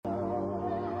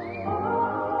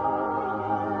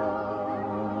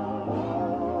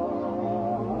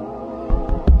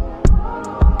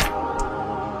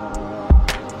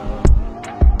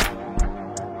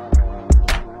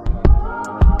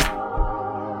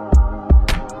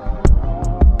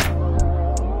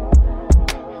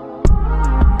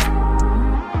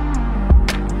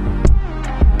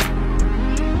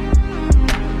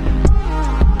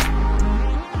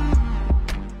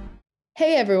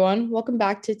everyone, welcome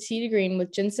back to Tea to Green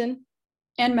with Jensen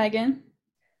and Megan.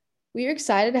 We are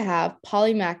excited to have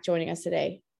Polly Mack joining us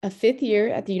today, a fifth year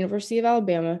at the University of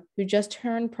Alabama who just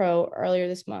turned pro earlier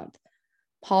this month.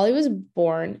 Polly was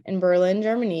born in Berlin,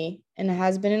 Germany, and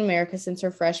has been in America since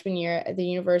her freshman year at the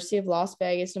University of Las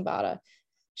Vegas, Nevada.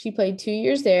 She played 2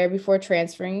 years there before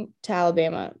transferring to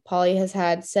Alabama. Polly has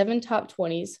had 7 top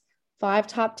 20s, 5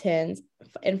 top 10s,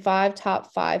 and 5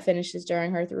 top 5 finishes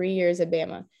during her 3 years at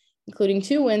Bama, including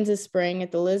 2 wins this spring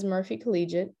at the Liz Murphy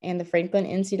Collegiate and the Franklin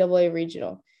NCAA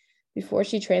Regional. Before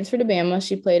she transferred to Bama,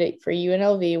 she played for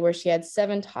UNLV, where she had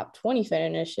 7 top 20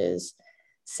 finishes,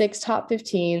 6 top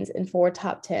 15s, and 4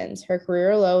 top 10s. Her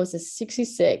career low was a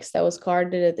 66 that was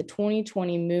carded at the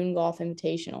 2020 Moon Golf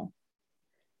Invitational.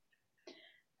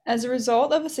 As a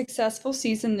result of a successful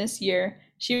season this year,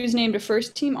 she was named a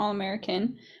first-team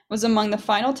All-American, was among the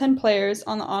final 10 players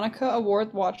on the ANNIKA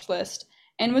Award watch list,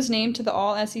 and was named to the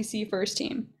All-SEC first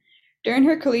team. During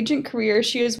her collegiate career,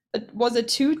 she was a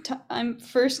 2-time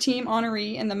first-team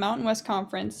honoree in the Mountain West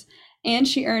Conference, and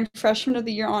she earned Freshman of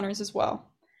the Year honors as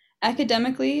well.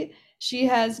 Academically, she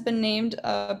has been named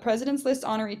a President's List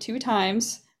honoree 2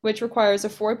 times, which requires a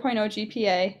 4.0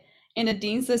 GPA, and a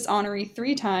Dean's List honoree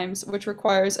 3 times, which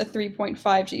requires a 3.5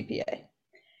 GPA.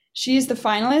 She is the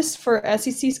finalist for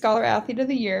SEC Scholar Athlete of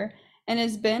the Year and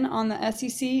has been on the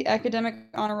SEC Academic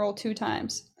Honor Roll 2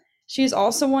 times. She has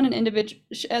also won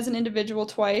as an individual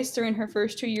twice during her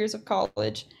first 2 years of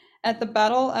college at the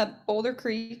Battle at Boulder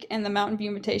Creek and the Mountain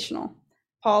View Invitational.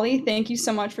 Polly, thank you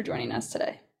so much for joining us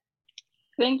today.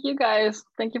 Thank you, guys.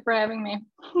 Thank you for having me.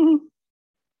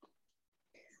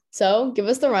 So give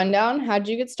us the rundown. How'd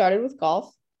you get started with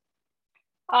golf?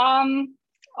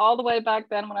 All the way back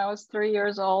then when I was 3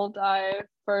 years old, I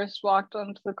first walked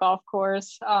onto the golf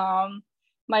course.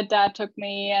 My dad took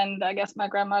me, and I guess my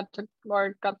grandma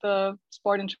got the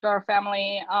sport into our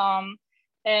family.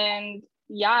 And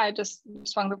yeah, I just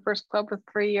swung the first club for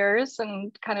 3 years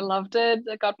and kind of loved it.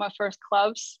 I got my first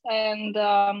clubs and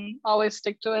always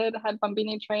stick to it. I had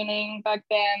Bambini training back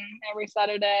then every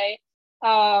Saturday,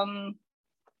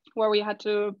 where we had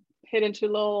to hit into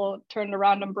little turned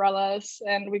around umbrellas,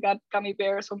 and we got gummy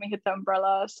bears when we hit the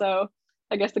umbrella. So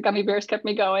I guess the gummy bears kept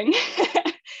me going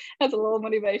as a little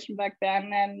motivation back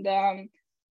then. And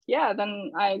yeah,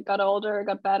 then I got older,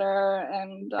 got better,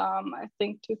 and I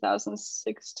think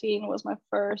 2016 was my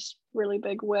first really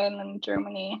big win in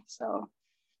Germany. So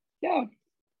yeah.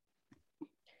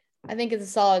 I think it's a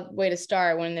solid way to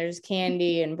start when there's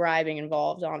candy and bribing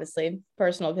involved, honestly.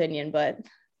 Personal opinion, but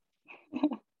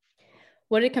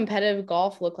what did competitive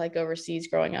golf look like overseas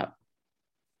growing up?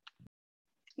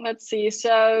 Let's see.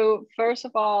 So first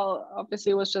of all,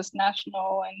 obviously it was just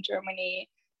national in Germany,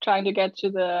 trying to get to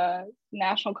the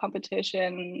national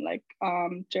competition, like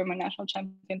German national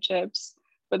championships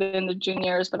within the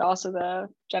juniors, but also the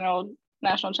general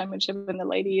national championship in the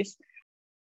ladies.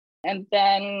 And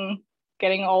then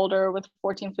getting older with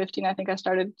 14, 15, I think I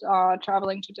started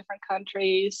traveling to different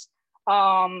countries.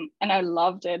 And I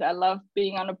loved it. I loved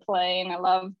being on a plane. I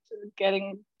loved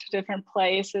getting to different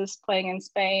places, playing in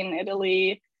Spain,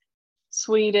 Italy,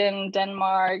 Sweden,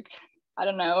 Denmark, I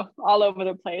don't know, all over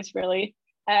the place really.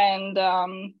 And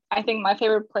I think my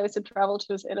favorite place to travel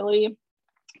to is Italy,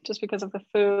 just because of the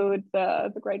food,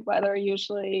 the great weather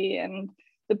usually, and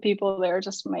the people there are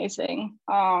just amazing.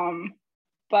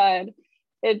 But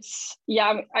it's,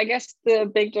 yeah, I guess the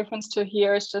big difference to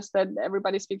here is just that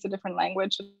everybody speaks a different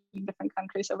language in different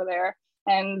countries over there.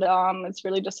 And it's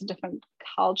really just a different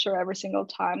culture every single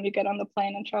time you get on the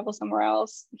plane and travel somewhere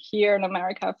else. Here in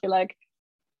America, I feel like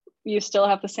you still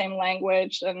have the same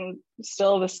language and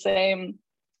still the same,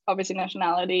 obviously,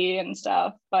 nationality and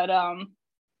stuff. But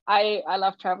I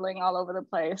love traveling all over the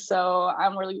place. So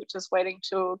I'm really just waiting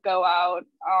to go out,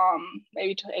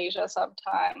 maybe to Asia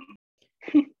sometime.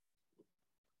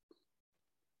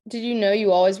 Did you know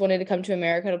you always wanted to come to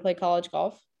America to play college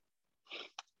golf?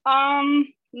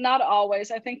 Not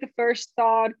always. I think the first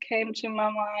thought came to my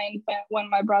mind when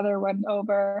my brother went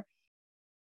over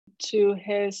to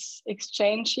his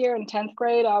exchange year in 10th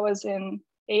grade. I was in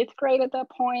 8th grade at that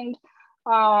point.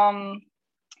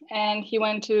 And he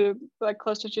went to like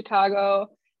close to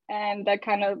Chicago, and that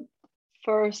kind of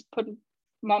first put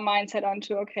my mindset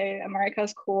onto, okay,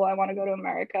 America's cool. I want to go to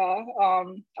America. I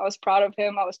was proud of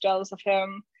him. I was jealous of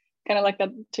him. Kind of like that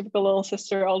typical little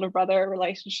sister, older brother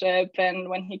relationship. And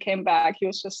when he came back, he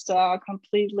was just a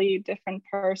completely different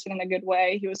person in a good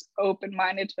way. He was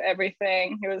open-minded to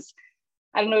everything. He was,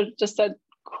 I don't know, just a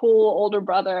cool older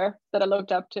brother that I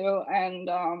looked up to. And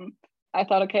I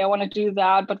thought, okay, I want to do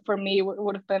that. But for me, it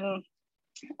would have been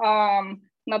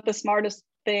not the smartest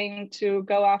thing to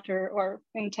go after, or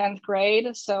in 10th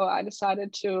grade. So I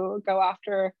decided to go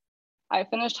after I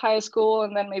finished high school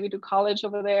and then maybe do college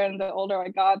over there. And the older I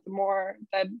got, the more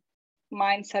that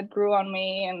mindset grew on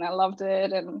me and I loved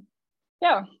it. And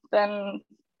yeah, then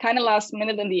kind of last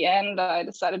minute in the end, I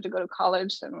decided to go to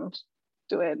college and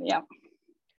do it. Yeah.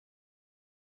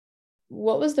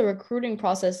 What was the recruiting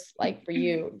process like for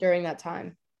you during that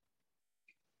time?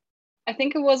 I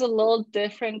think it was a little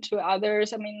different to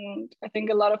others. I mean, I think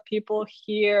a lot of people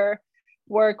here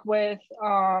work with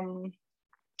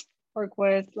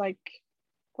like,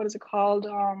 what is it called?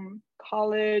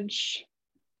 College.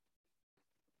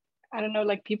 I don't know,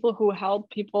 like people who help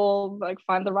people like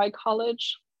find the right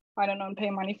college. I don't know, and pay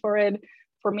money for it.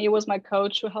 For me, it was my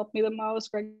coach who helped me the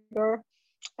most, Gregor.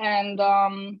 And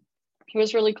he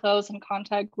was really close in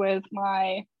contact with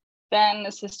my then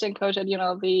assistant coach at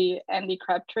UNLV, Andy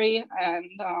Crabtree. And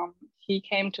he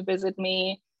came to visit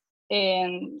me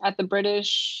at the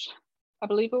British, I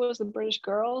believe it was the British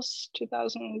Girls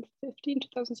 2015,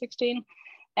 2016.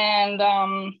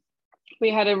 And we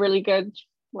had a really good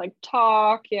like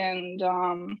talk, and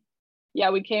yeah,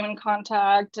 we came in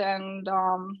contact. And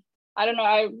I don't know,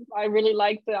 I really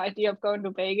liked the idea of going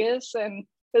to Vegas, and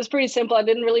it was pretty simple. I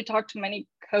didn't really talk to many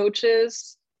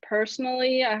coaches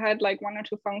personally. I had like 1 or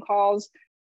 2 phone calls,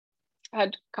 I had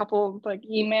a couple of like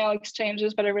email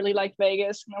exchanges, but I really liked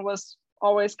Vegas, and it was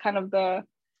always kind of the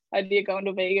idea going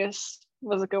to Vegas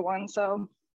was a good one. So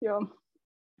yeah.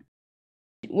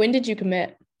 When did you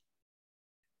commit?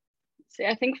 See,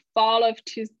 I think fall of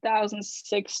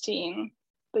 2016,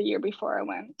 the year before I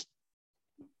went.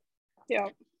 Yeah.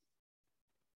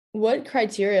 What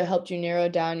criteria helped you narrow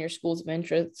down your schools of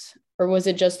interest, or was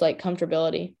it just like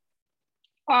comfortability?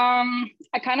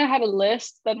 I kind of had a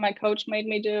list that my coach made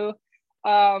me do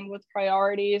with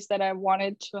priorities that I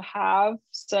wanted to have.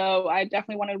 So I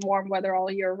definitely wanted warm weather all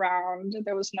year round.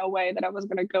 There was no way that I was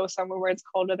going to go somewhere where it's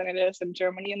colder than it is in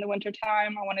Germany in the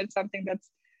wintertime. I wanted something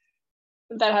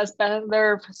that has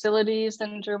better facilities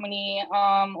than Germany,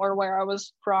 or where I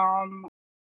was from.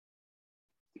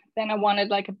 Then I wanted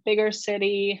like a bigger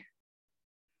city.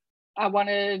 I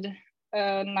wanted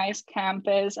a nice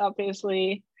campus,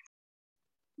 obviously.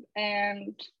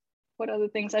 And what other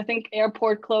things? I think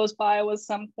airport close by was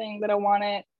something that I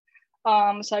wanted.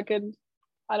 So I could,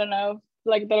 I don't know,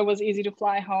 like that it was easy to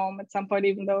fly home at some point,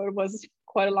 even though it was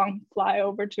quite a long fly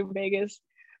over to Vegas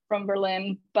from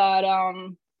Berlin. But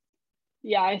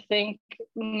yeah, I think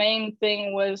the main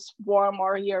thing was warm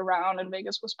all year round, and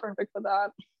Vegas was perfect for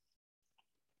that.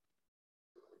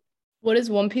 What is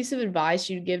one piece of advice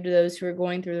you'd give to those who are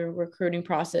going through the recruiting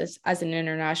process as an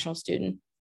international student?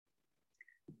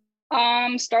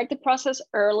 Start the process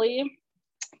early,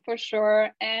 for sure,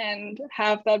 and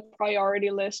have that priority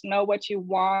list. Know what you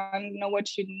want, know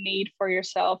what you need for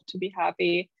yourself to be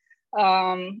happy.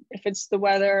 If it's the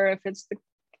weather, if it's the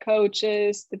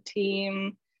coaches, the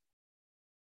team,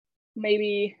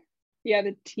 maybe, yeah,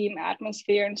 the team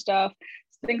atmosphere and stuff,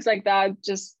 things like that.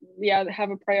 Just, yeah,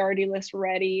 have a priority list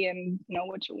ready and know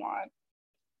what you want.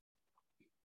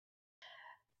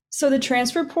 So the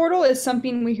transfer portal is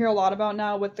something we hear a lot about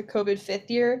now with the COVID 5th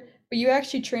year, but you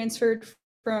actually transferred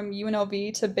from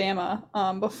UNLV to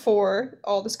Bama before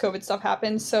all this COVID stuff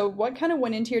happened. So what kind of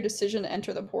went into your decision to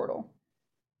enter the portal?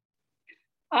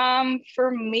 For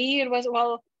me, it was,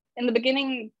 well, in the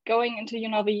beginning, going into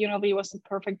UNLV was the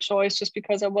perfect choice just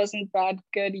because I wasn't that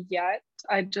good yet.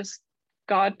 I just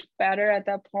got better at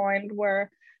that point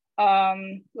where,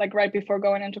 like right before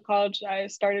going into college, I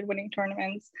started winning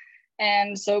tournaments.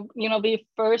 And so UNLV,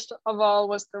 first of all,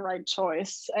 was the right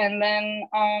choice. And then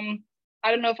I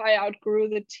don't know if I outgrew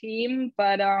the team,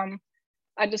 but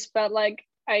I just felt like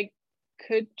I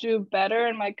could do better.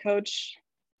 And my coach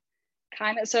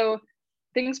kind of, so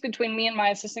things between me and my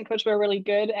assistant coach were really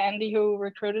good, Andy, who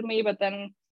recruited me, but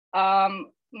then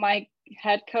my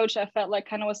head coach, I felt like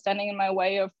kind of was standing in my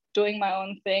way of doing my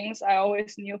own things. I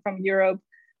always knew from Europe,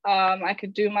 I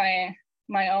could do my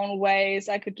own ways.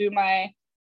 I could do my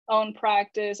own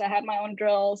practice. I had my own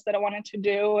drills that I wanted to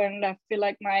do. And I feel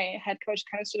like my head coach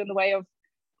kind of stood in the way of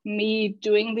me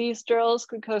doing these drills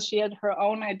because she had her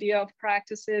own idea of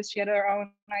practices. She had her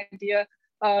own idea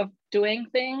of doing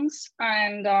things.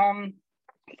 And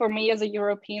for me as a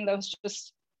European, that was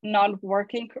just not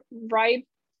working right.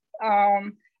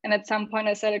 And at some point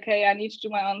I said, okay, I need to do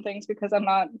my own things because I'm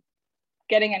not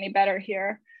getting any better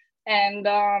here. And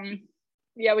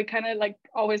yeah, we kind of like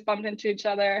always bumped into each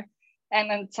other. And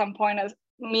at some point, as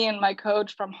me and my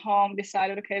coach from home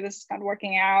decided, okay, this is not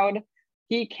working out.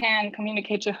 He can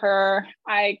communicate to her.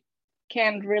 I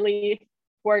can't really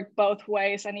work both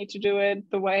ways. I need to do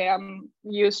it the way I'm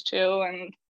used to.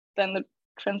 And then the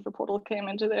transfer portal came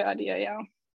into the idea. Yeah.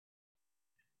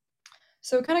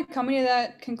 So kind of coming to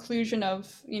that conclusion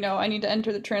of, I need to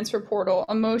enter the transfer portal,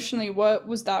 emotionally, what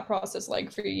was that process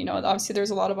like for you? Obviously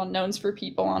there's a lot of unknowns for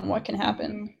people on what can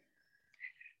happen. Mm-hmm.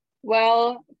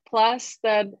 Well, plus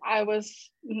that I was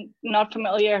not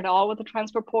familiar at all with the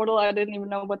transfer portal. I didn't even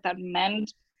know what that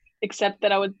meant, except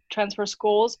that I would transfer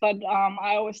schools. But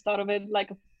I always thought of it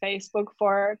like a Facebook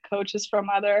for coaches from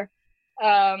other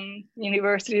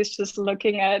universities, just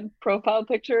looking at profile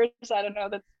pictures. I don't know,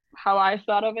 that's how I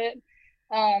thought of it.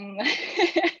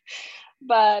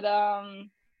 But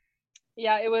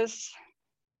yeah, it was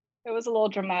a little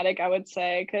dramatic, I would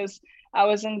say, because I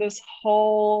was in this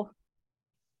whole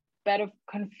bed of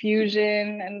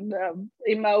confusion and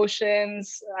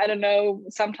emotions. I don't know,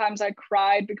 sometimes I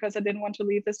cried because I didn't want to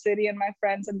leave the city and my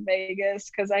friends in Vegas,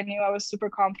 because I knew I was super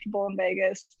comfortable in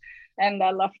Vegas and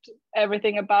I loved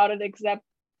everything about it except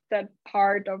that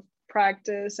part of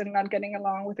practice and not getting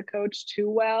along with the coach too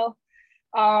well.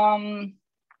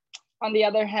 On the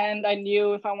other hand, I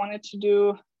knew if I wanted to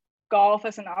do golf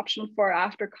as an option for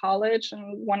after college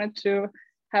and wanted to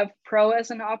have pro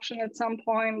as an option at some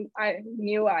point, I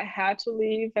knew I had to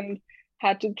leave and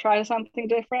had to try something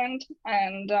different.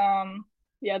 And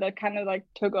yeah, that kind of like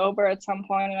took over at some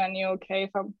point, and I knew, okay, if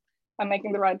I'm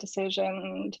making the right decision,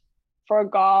 and for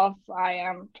golf, I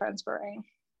am transferring.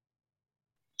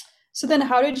 So then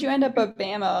how did you end up at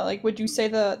Bama? Like, would you say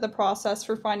the process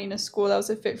for finding a school that was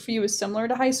a fit for you was similar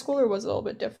to high school, or was it a little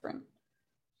bit different?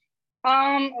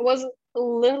 It was a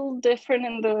little different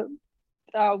in the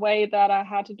way that I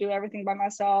had to do everything by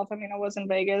myself. I mean, I was in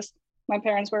Vegas. My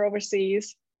parents were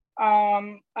overseas.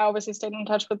 I obviously stayed in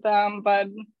touch with them, but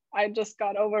I just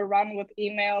got overrun with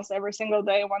emails every single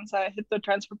day once I hit the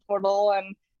transfer portal,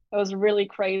 and it was really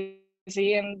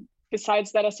crazy. And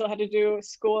besides that, I still had to do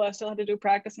school, I still had to do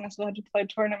practice, and I still had to play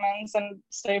tournaments and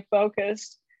stay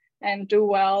focused and do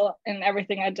well in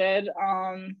everything I did.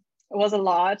 It was a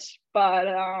lot, but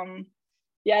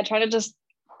yeah, I tried to just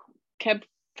kept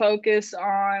focus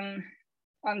on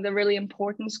the really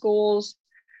important schools,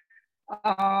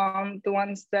 the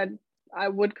ones that I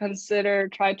would consider,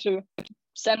 try to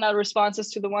send out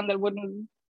responses to the one that wouldn't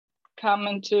come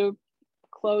into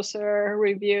closer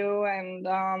review. And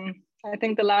I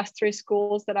think the last 3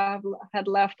 schools that I had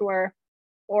left were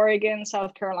Oregon,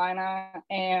 South Carolina,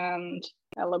 and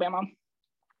Alabama.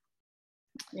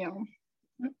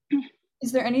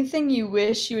 Is there anything you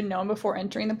wish you had known before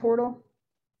entering the portal?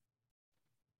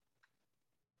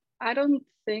 I don't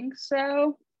think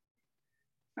so.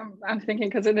 I'm thinking,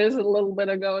 because it is a little bit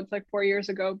ago, it's like 4 years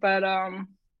ago, but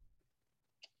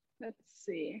let's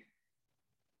see.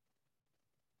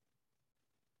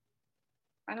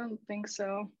 I don't think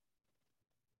so.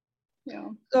 Yeah.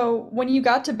 So when you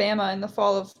got to Bama in the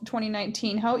fall of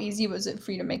 2019, how easy was it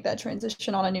for you to make that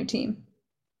transition on a new team?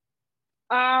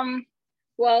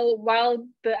 Well, while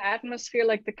the atmosphere,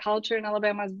 like the culture in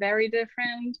Alabama is very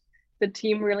different, the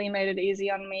team really made it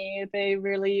easy on me. They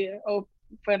really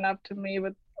opened up to me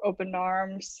with open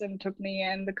arms and took me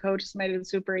in. The coaches made it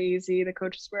super easy. The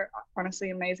coaches were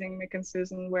honestly amazing. Mick and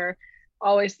Susan were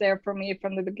always there for me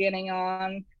from the beginning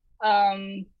on,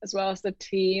 as well as the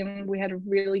team. We had a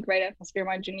really great atmosphere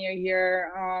my junior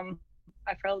year.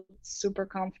 I felt super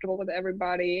comfortable with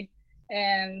everybody.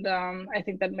 And I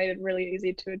think that made it really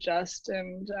easy to adjust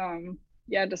and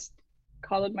yeah, just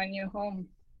call it my new home.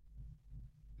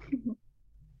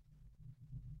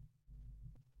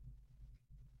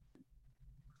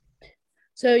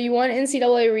 So you won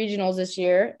NCAA regionals this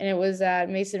year, and it was at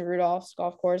Mason Rudolph's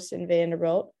golf course in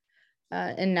Vanderbilt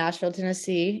in Nashville,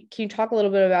 Tennessee. Can you talk a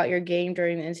little bit about your game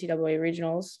during the NCAA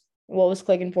regionals? What was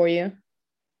clicking for you?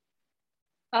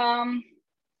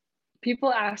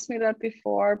 People asked me that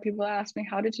before. People asked me,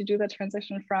 how did you do that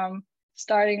transition from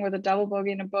starting with a double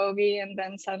bogey and a bogey and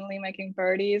then suddenly making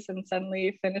birdies and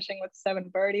suddenly finishing with 7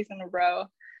 birdies in a row?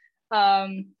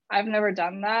 I've never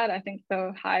done that. I think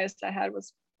the highest I had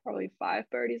was probably 5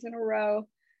 birdies in a row.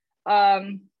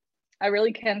 I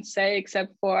really can't say,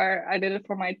 except for I did it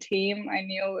for my team. I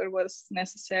knew it was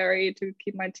necessary to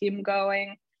keep my team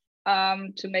going,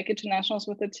 to make it to nationals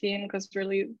with the team, because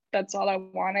really that's all I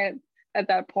wanted at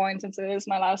that point, since it is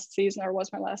my last season, or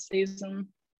was my last season.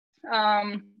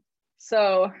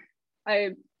 So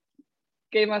I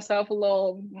gave myself a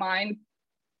little mind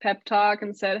pep talk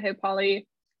and said, hey, Polly,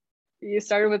 you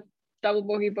started with double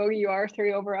bogey bogey, you are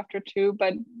 3 over after 2,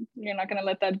 but you're not going to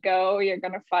let that go. You're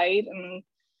going to fight. And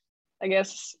I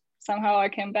guess somehow I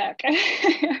came back.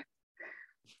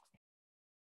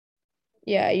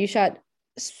 Yeah, you shot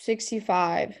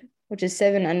 65, which is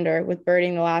 7 under, with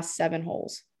birding the last 7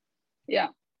 holes. Yeah.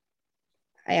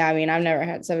 I mean, I've never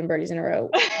had 7 birdies in a row.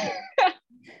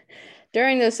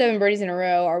 During those 7 birdies in a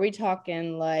row, are we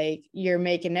talking like you're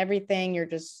making everything, you're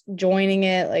just joining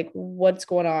it? Like, what's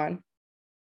going on?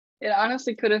 It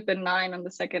honestly could have been 9 on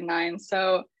the second 9.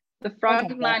 So the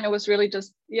front 9, it was really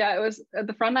just,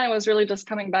 the front 9 was really just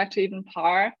coming back to even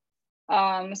par.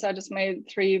 So I just made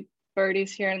 3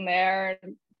 birdies here and there,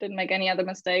 didn't make any other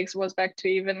mistakes, was back to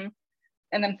even.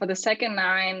 And then for the second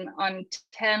 9 on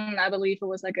 10, I believe it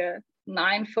was like a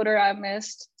 9-footer I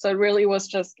missed. So it really was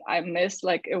just, I missed,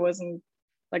 like it wasn't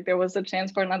like there was a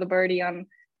chance for another birdie on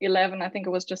 11. I think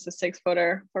it was just a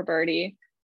 6-footer for birdie.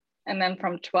 And then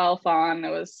from 12 on,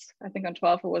 I think on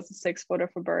 12, it was a 6-footer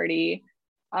for birdie.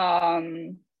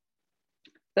 13,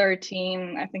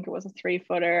 I think it was a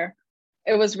 3-footer.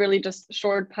 It was really just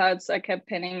short putts. I kept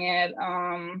pinning it.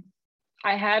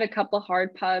 I had a couple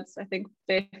hard putts. I think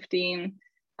 15.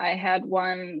 I had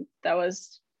one that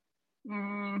was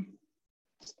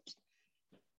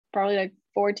probably like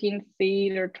 14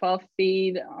 feet or 12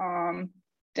 feet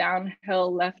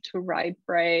downhill left to right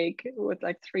break with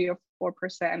like 3 or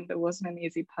 4%. It wasn't an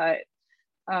easy putt.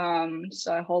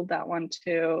 So I hold that one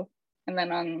too. And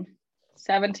then on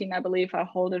 17, I believe I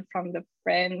hold it from the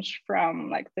fringe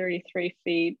from like 33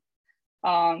 feet.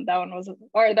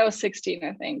 That was 16,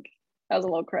 I think. That was a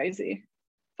little crazy.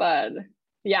 But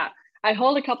yeah, I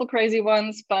hold a couple crazy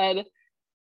ones, but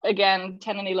again,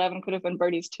 10 and 11 could have been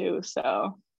birdies too.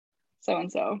 So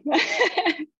and so.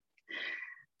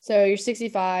 So you're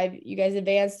 65. You guys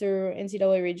advanced through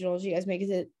NCAA regionals. You guys make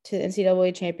it to the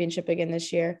NCAA championship again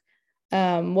this year.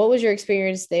 What was your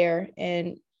experience there?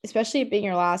 And especially it being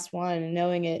your last one and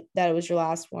knowing that it was your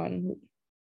last one.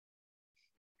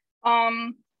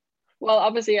 Well,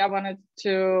 obviously I wanted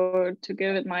to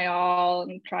give it my all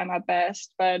and try my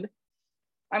best, but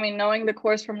I mean, knowing the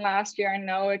course from last year, I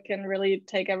know it can really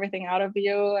take everything out of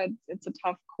you. It's a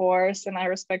tough course, and I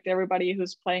respect everybody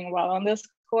who's playing well on this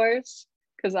course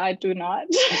because I do not.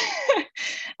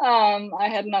 I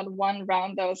had not one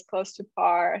round that was close to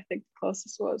par. I think the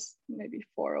closest was maybe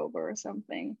 4 over or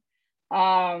something.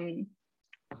 I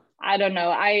don't know.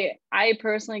 I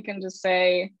personally can just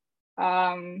say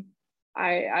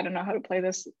I don't know how to play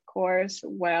this course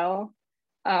well.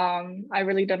 I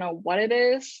really don't know what it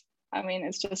is. I mean,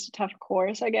 it's just a tough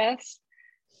course, I guess.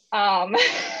 But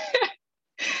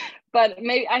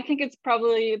maybe I think it's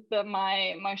probably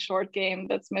my short game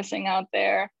that's missing out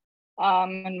there,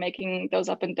 and making those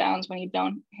up and downs when you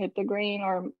don't hit the green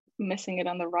or missing it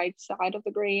on the right side of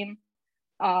the green.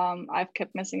 I've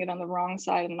kept missing it on the wrong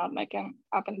side and not making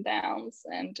up and downs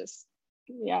and just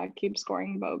keep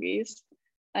scoring bogeys,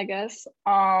 I guess.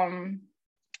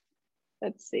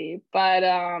 Let's see. But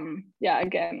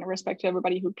again, respect to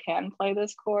everybody who can play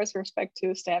this course, respect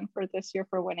to Stanford this year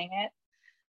for winning it.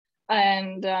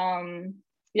 And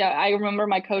I remember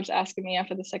my coach asking me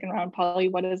after the second round, Polly,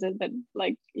 what is it that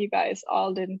like you guys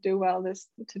all didn't do well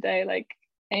today? Like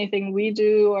anything we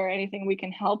do or anything we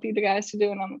can help you guys to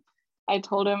do? And I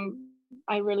told him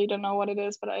I really don't know what it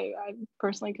is, but I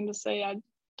personally can just say I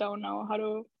don't know how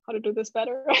to do this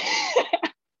better.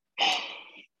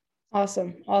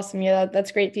 Awesome. Yeah,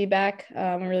 that's great feedback.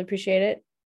 I really appreciate it.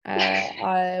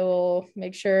 I will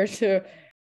make sure to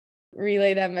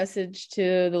relay that message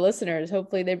to the listeners.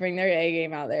 Hopefully they bring their A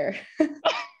game out there.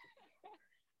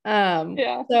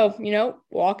 So,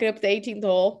 walking up the 18th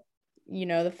hole,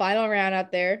 the final round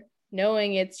out there,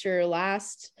 knowing it's your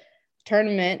last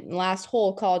tournament and last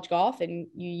hole of college golf, and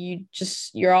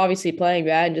you're obviously playing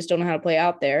bad and just don't know how to play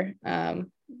out there.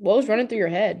 What was running through your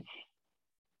head?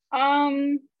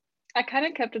 I kind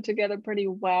of kept it together pretty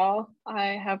well.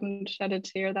 I haven't shed a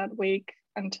tear that week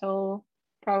until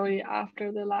probably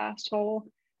after the last hole.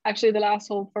 Actually, the last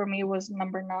hole for me was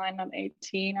number 9 on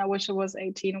 18. I wish it was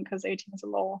 18 because 18 is a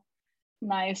little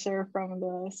nicer from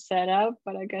the setup,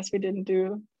 but I guess we didn't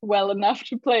do well enough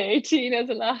to play 18 as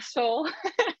a last hole.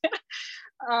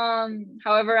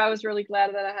 However, I was really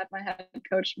glad that I had my head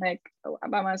coach Mick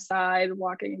by my side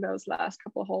walking those last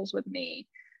couple of holes with me.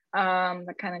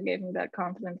 That kind of gave me that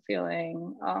confident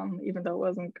feeling. Even though it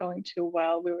wasn't going too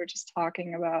well, we were just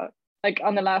talking about, like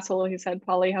on the last hole, he said,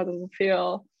 Polly, how does it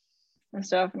feel and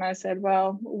stuff? And I said,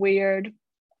 well, weird,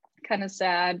 kind of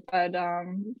sad, but I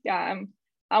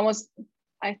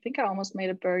think I almost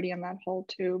made a birdie on that hole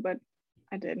too, but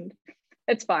I didn't.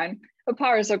 It's fine. A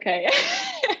par is okay,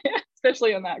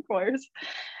 especially on that course.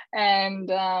 And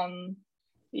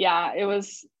it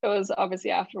was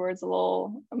obviously afterwards a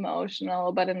little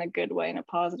emotional, but in a good way, in a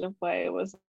positive way. It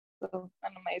was an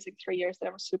amazing 3 years that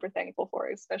I'm super thankful for,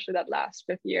 especially that last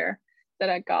 5th year that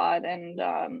I got. And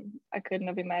I couldn't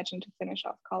have imagined to finish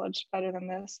off college better than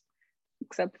this.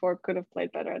 except for could have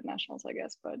played better at nationals, I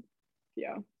guess. But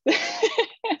yeah.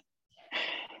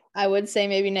 I would say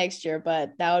maybe next year,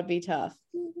 but that would be tough.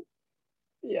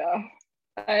 Yeah.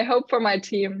 I hope for my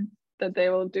team that they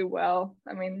will do well.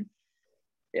 I mean,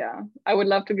 yeah, I would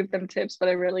love to give them tips, but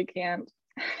I really can't.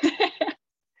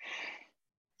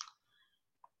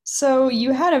 So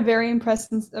you had a very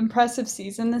impressive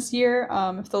season this year.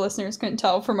 If the listeners couldn't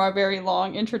tell from our very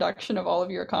long introduction of all of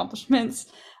your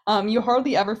accomplishments, you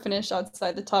hardly ever finished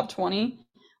outside the top 20.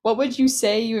 What would you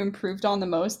say you improved on the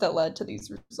most that led to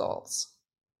these results?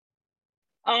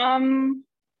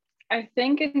 I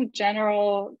think in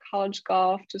general, college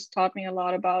golf just taught me a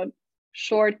lot about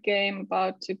short game,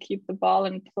 about to keep the ball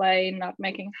in play, not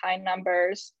making high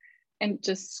numbers, and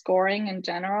just scoring in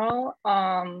general.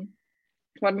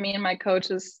 What me and my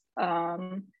coaches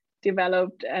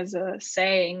developed as a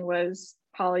saying was,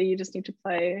 Polly, you just need to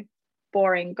play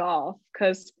boring golf.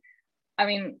 Because, I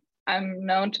mean, I'm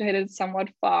known to hit it somewhat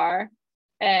far.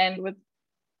 And with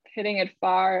hitting it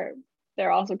far,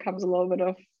 there also comes a little bit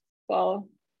of, well,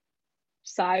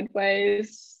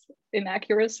 sideways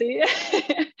inaccuracy.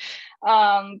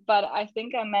 But I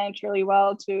think I managed really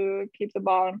well to keep the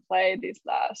ball in play these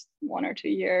last 1 or 2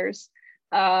 years.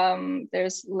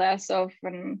 There's less of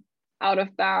an out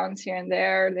of bounds here and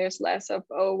there. There's less of,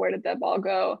 oh, where did that ball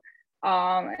go?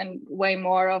 And way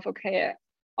more of, okay,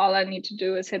 all I need to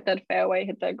do is hit that fairway,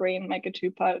 hit that green, make a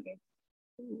 2-putt, and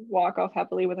walk off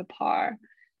happily with a par.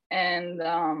 And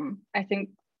I think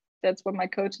that's what my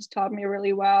coaches taught me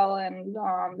really well, and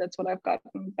that's what I've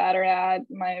gotten better at.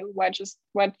 My wedge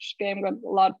game got a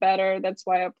lot better. That's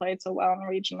why I played so well in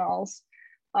regionals.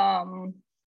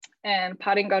 And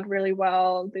putting got really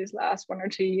well these last 1 or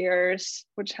 2 years,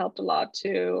 which helped a lot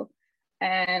too.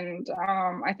 And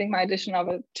I think my addition of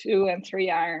a 2 and 3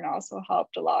 iron also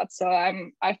helped a lot. So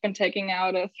I've been taking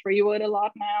out a 3-wood a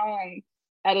lot now and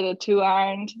added a 2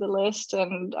 iron to the list,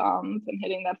 and been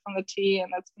hitting that from the tee,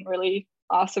 and that's been really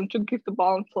awesome to keep the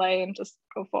ball in play and just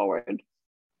go forward.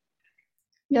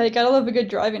 Yeah, you gotta love a good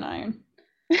driving iron.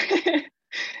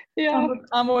 Yeah.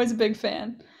 I'm always a big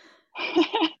fan.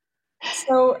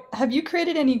 So have you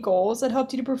created any goals that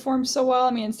helped you to perform so well?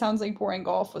 I mean, it sounds like boring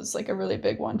golf was like a really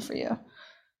big one for you.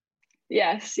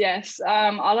 Yes.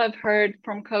 All I've heard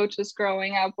from coaches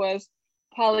growing up was,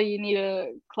 Polly, you need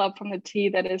a club from the tee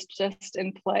that is just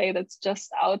in play, that's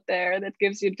just out there, that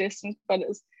gives you distance, but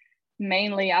is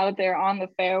mainly out there on the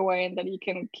fairway, and that you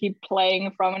can keep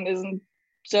playing from, and isn't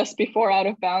just before out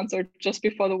of bounds or just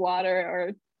before the water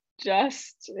or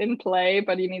just in play,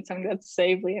 but you need something that's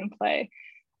safely in play.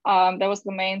 That was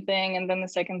the main thing. And then the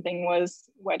second thing was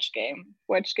wedge game,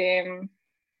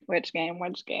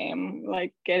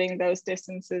 like getting those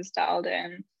distances dialed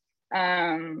in,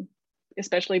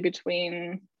 especially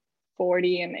between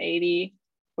 40 and 80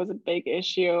 was a big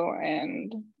issue.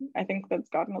 And I think that's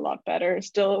gotten a lot better.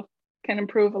 Still can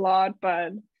improve a lot,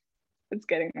 but it's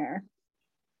getting there.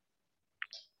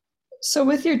 So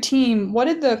with your team, what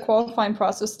did the qualifying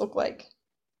process look like?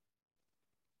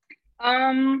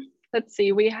 Let's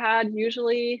see. We had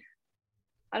usually,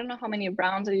 I don't know how many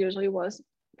rounds it usually was,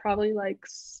 probably like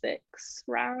 6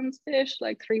 rounds-ish,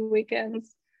 like 3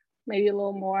 weekends, maybe a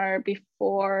little more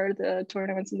before the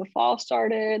tournaments in the fall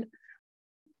started.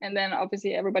 And then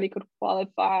obviously everybody could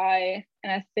qualify.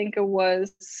 And I think it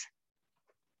was,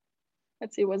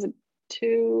 was it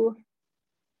 2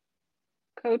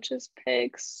 coaches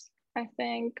picks? I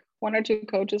think 1 or 2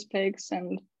 coaches picks,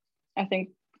 and I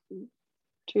think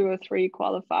 2 or 3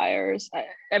 qualifiers.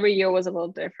 Every year was a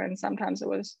little different. Sometimes it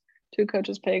was 2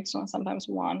 coaches picks, or sometimes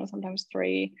 1, or sometimes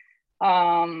 3.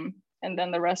 And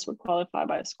then the rest would qualify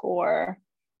by score.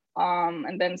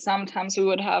 And then sometimes we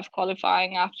would have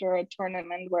qualifying after a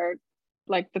tournament where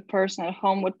like the person at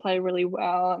home would play really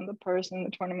well and the person in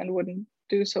the tournament wouldn't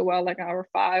do so well, like hour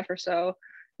 5 or so.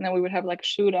 And then we would have like a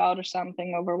shootout or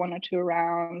something over 1 or 2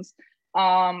 rounds.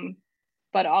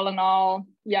 But all in all,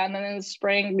 yeah. And then in the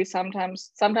spring, we sometimes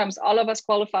all of us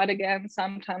qualified again.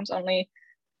 Sometimes only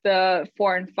the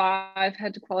 4 and 5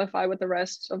 had to qualify with the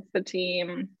rest of the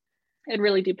team. It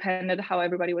really depended how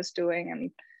everybody was doing and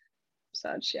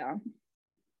such, yeah.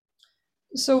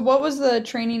 So what was the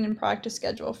training and practice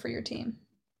schedule for your team?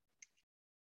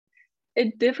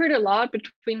 It differed a lot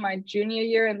between my junior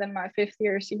year and then my 5th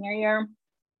year, senior year.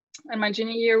 And my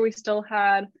junior year, we still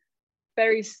had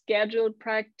very scheduled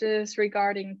practice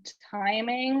regarding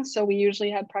timing. So we usually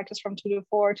had practice from 2 to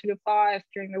 4, 2 to 5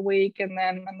 during the week. And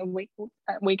then on the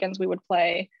weekends we would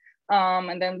play.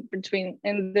 And then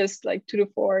in this like 2 to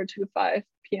 4, 2 to 5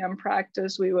 p.m.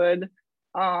 practice, we would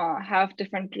have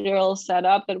different drills set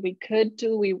up that we could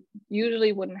do. We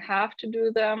usually wouldn't have to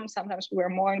do them. Sometimes we were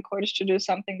more encouraged to do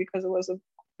something because it was a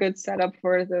good setup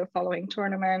for the following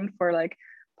tournament, for like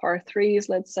par threes,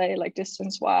 let's say, like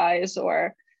distance wise,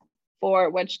 or for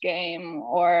wedge game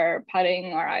or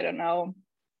putting, or I don't know.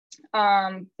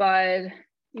 But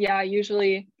yeah,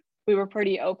 usually we were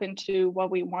pretty open to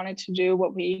what we wanted to do,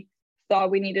 what we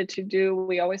thought we needed to do.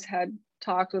 We always had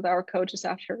talked with our coaches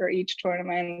after each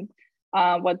tournament,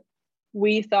 what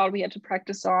we thought we had to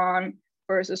practice on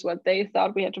versus what they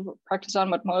thought we had to practice on,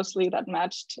 but mostly that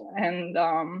matched. And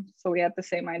so we had the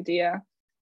same idea.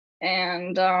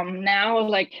 And now,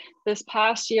 like this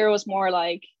past year was more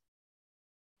like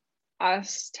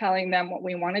us telling them what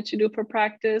we wanted to do for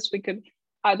practice. We could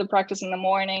either practice in the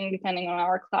morning, depending on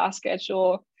our class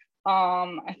schedule.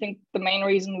 I think the main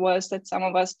reason was that some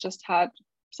of us just had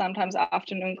sometimes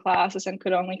afternoon classes and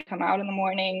could only come out in the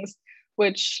mornings,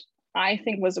 which I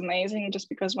think was amazing, just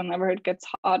because whenever it gets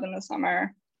hot in the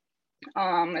summer,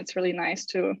 it's really nice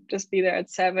to just be there at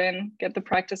 7, get the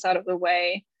practice out of the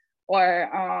way,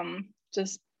 or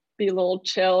just be a little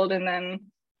chilled. And then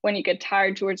when you get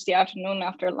tired towards the afternoon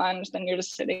after lunch, then you're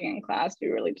just sitting in class.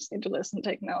 You really just need to listen,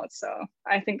 take notes. So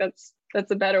I think that's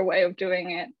a better way of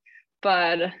doing it.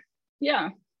 But yeah,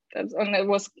 and it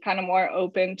was kind of more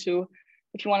open to,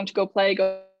 if you wanted to go play,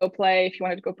 go play. If you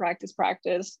wanted to go practice,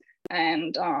 practice.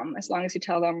 And as long as you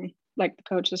tell them, like the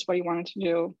coaches, what you wanted to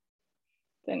do,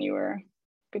 then you were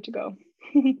good to go.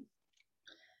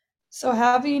 So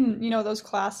having, those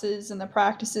classes and the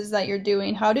practices that you're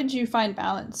doing, how did you find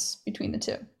balance between the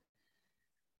two?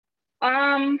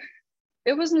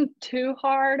 It wasn't too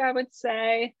hard, I would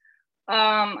say.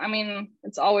 I mean,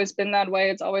 it's always been that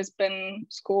way. It's always been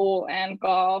school and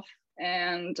golf.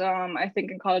 And I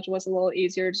think in college it was a little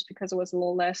easier just because it was a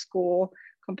little less school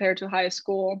compared to high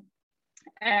school,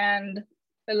 and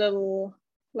a little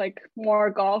like more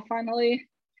golf finally.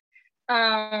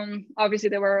 Obviously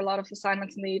there were a lot of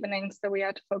assignments in the evenings that we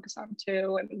had to focus on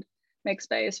too and make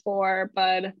space for,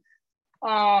 but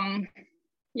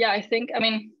yeah, I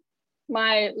mean,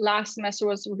 my last semester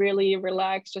was really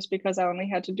relaxed just because I only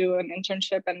had to do an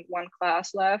internship and one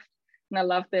class left. And I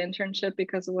loved the internship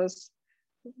because it was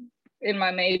in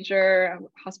my major,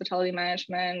 hospitality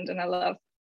management, and I love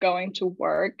going to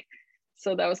work.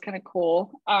 So that was kind of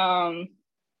cool.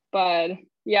 But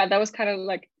yeah, that was kind of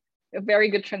like a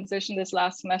very good transition this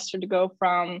last semester, to go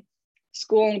from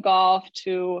school and golf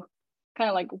to kind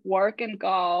of like work and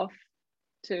golf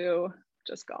to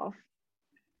just golf.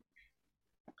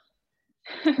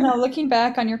 Now, looking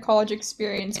back on your college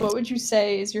experience, what would you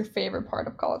say is your favorite part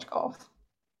of college golf?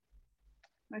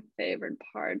 My favorite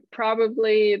part,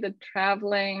 probably the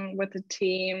traveling with the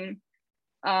team,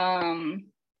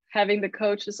 having the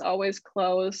coaches always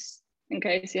close in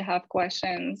case you have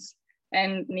questions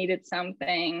and needed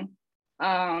something,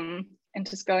 and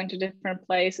just going to different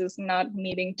places, not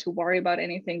needing to worry about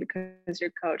anything because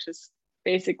your coaches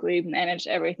basically manage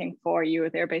everything for you.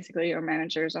 They're basically your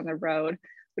managers on the road,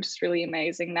 which is really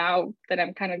amazing. Now that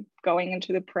I'm kind of going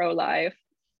into the pro life,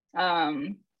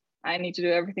 I need to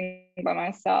do everything by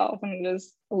myself, and it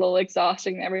is a little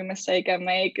exhausting. Every mistake I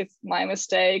make is my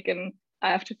mistake and I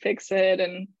have to fix it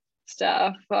and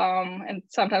stuff. And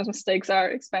sometimes mistakes are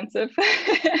expensive.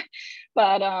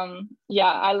 But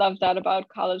yeah, I love that about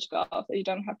college golf, that you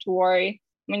don't have to worry.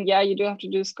 I mean, yeah, you do have to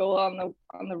do school on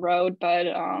the road, but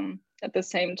at the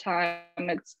same time,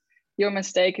 it's your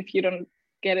mistake if you don't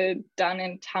get it done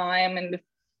in time, and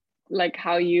like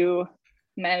how you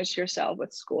manage yourself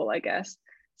with school, I guess.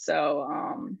 So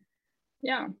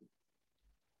yeah.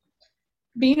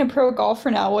 Being a pro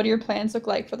golfer now, what do your plans look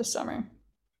like for the summer?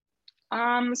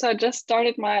 So I just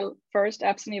started my first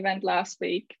Epson event last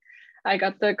week. I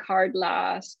got the card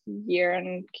last year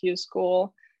in Q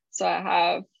school. So I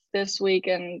have last week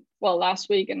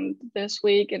and this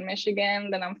week in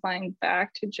Michigan. Then I'm flying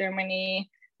back to Germany.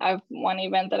 I have one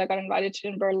event that I got invited to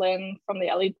in Berlin from the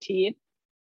LET.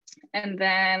 And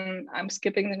then I'm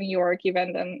skipping the New York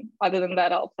event. And other than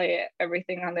that, I'll play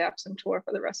everything on the Epson tour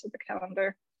for the rest of the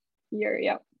calendar year.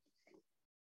 Yeah.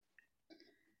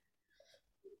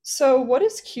 So what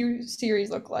does Q series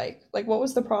look like? Like, what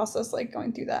was the process like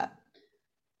going through that?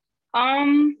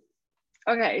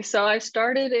 Okay, so I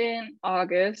started in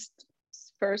August,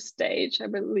 first stage. I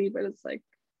believe it's like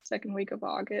second week of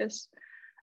August.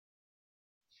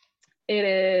 It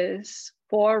is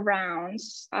 4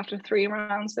 rounds. After 3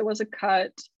 rounds, there was a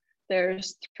cut.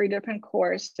 There's 3 different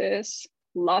courses,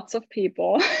 lots of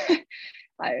people.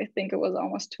 I think it was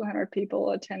almost 200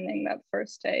 people attending that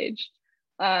first stage.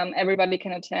 Everybody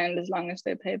can attend as long as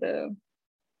they pay the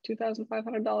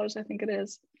 $2,500, I think it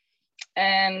is.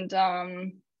 And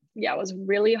yeah, it was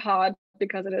really hot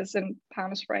because it is in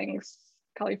Palm Springs,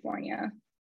 California.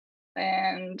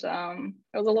 And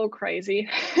it was a little crazy.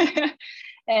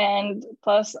 And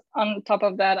plus, on top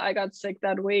of that, I got sick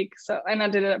that week. So, and I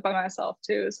did it by myself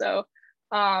too. So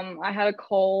I had a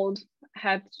cold,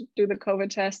 had to do the COVID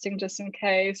testing just in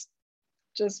case.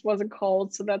 Just wasn't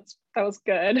cold, so that was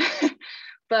good.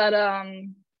 But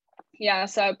yeah,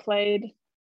 so I played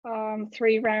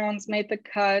 3 rounds, made the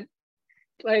cut,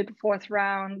 played the 4th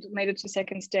round, made it to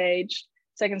second stage.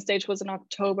 Second stage was in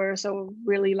October, so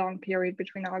really long period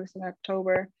between August and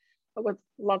October, but with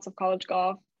lots of college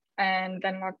golf. And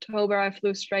then in October, I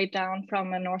flew straight down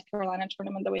from a North Carolina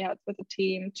tournament that we had with the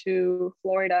team to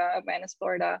Florida, Venice,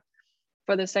 Florida,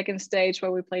 for the second stage,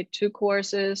 where we played 2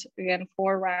 courses, again,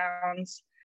 4 rounds.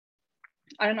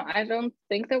 I don't know, I don't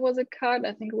think there was a cut.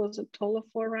 I think it was a total of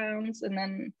 4 rounds. And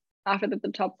then after that,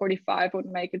 the top 45 would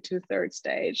make it to 3rd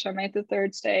stage. So I made the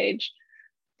 3rd stage,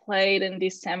 played in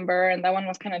December, and that one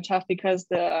was kind of tough because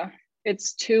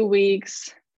it's 2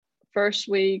 weeks. First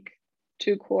week,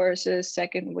 2 courses,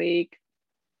 second week,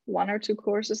 1 or 2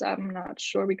 courses. I'm not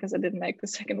sure because I didn't make the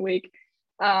second week.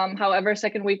 However,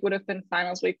 second week would have been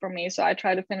finals week for me. So I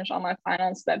tried to finish all my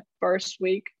finals that first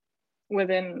week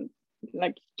within,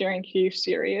 like, during Q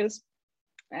series.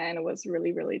 And it was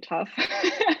really, really tough.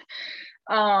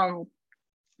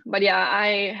 But yeah,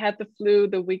 I had the flu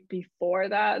the week before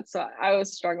that. So I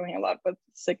was struggling a lot with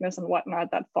sickness and whatnot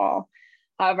that fall.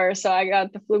 However, so I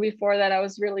got the flu before that. I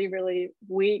was really, really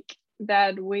weak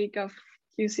that week of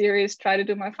Q series, tried to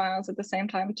do my finals at the same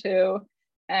time too,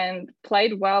 and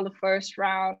played well the first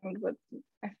round with,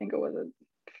 I think it was a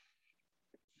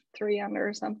 3 under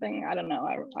or something. I don't know.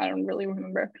 I don't really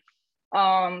remember.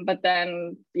 But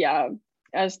then, yeah,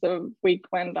 as the week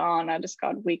went on, I just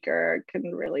got weaker.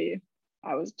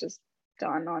 I was just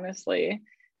done, honestly.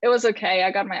 It was okay.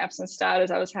 I got my absence status.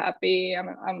 I was happy.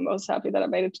 I'm most happy that I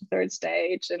made it to 3rd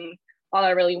stage. And all I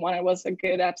really wanted was a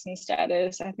good absence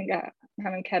status. I think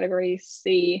I'm in category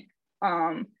C.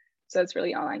 So that's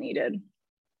really all I needed.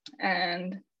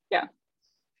 And yeah.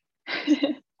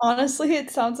 Honestly,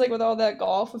 it sounds like with all that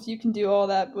golf, if you can do all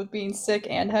that with being sick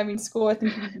and having school, I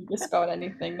think you can just about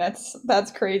anything.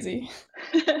 That's crazy.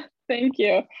 Thank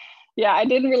you. Yeah, I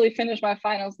didn't really finish my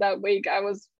finals that week. I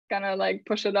was gonna like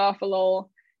push it off a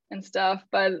little and stuff,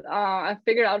 but I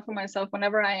figured out for myself,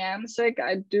 whenever I am sick,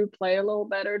 I do play a little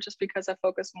better just because I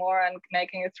focus more on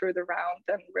making it through the round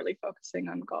than really focusing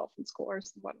on golf and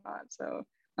scores and whatnot. So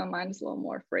my mind is a little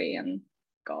more free in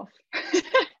golf.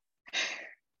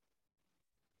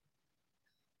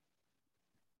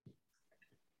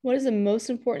 What is the most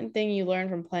important thing you learned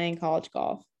from playing college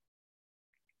golf?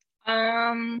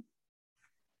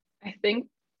 I think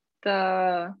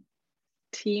the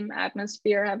team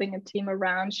atmosphere, having a team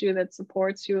around you that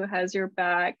supports you, has your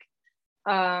back,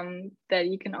 that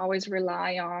you can always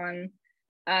rely on,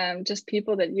 just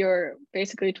people that you're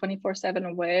basically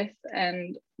 24/7 with,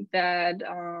 and that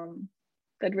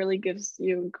really gives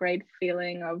you a great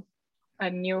feeling of a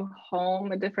new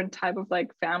home, a different type of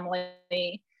like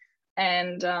family.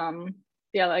 And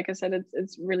yeah, like I said,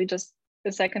 it's really just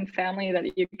the second family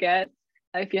that you get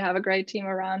if you have a great team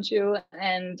around you.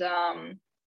 And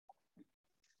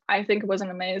I think it was an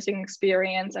amazing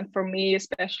experience. And for me,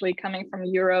 especially coming from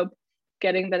Europe,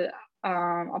 getting the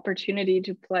opportunity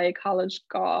to play college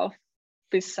golf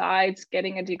besides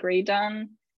getting a degree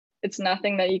done, it's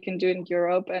nothing that you can do in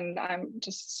Europe. And I'm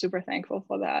just super thankful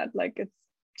for that. Like, it's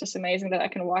just amazing that I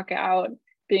can walk out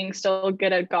being still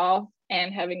good at golf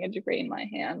and having a degree in my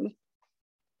hand.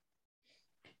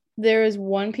 There is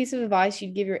one piece of advice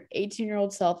you'd give your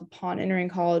 18-year-old self upon entering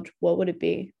college, what would it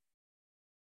be?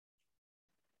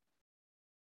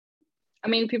 I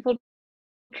mean, people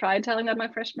tried telling that my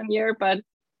freshman year, but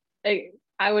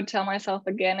I would tell myself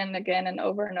again and again and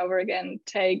over again,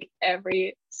 take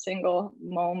every single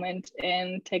moment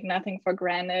in, take nothing for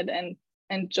granted, and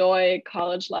enjoy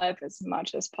college life as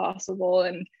much as possible,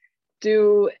 and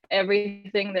do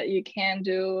everything that you can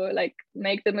do. Like,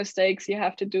 make the mistakes you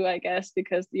have to do, I guess,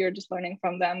 because you're just learning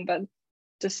from them, but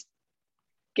just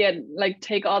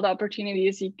take all the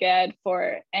opportunities you get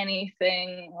for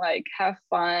anything, like have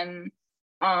fun,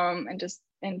 and just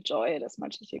enjoy it as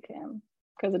much as you can,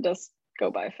 because it does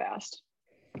go by fast.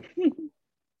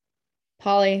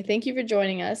 Polly, thank you for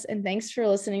joining us, and thanks for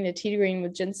listening to Tee to Green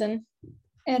with Jensen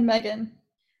and Megan.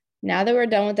 Now that we're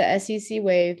done with the SEC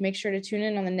wave, make sure to tune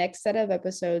in on the next set of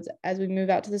episodes as we move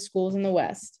out to the schools in the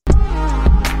West.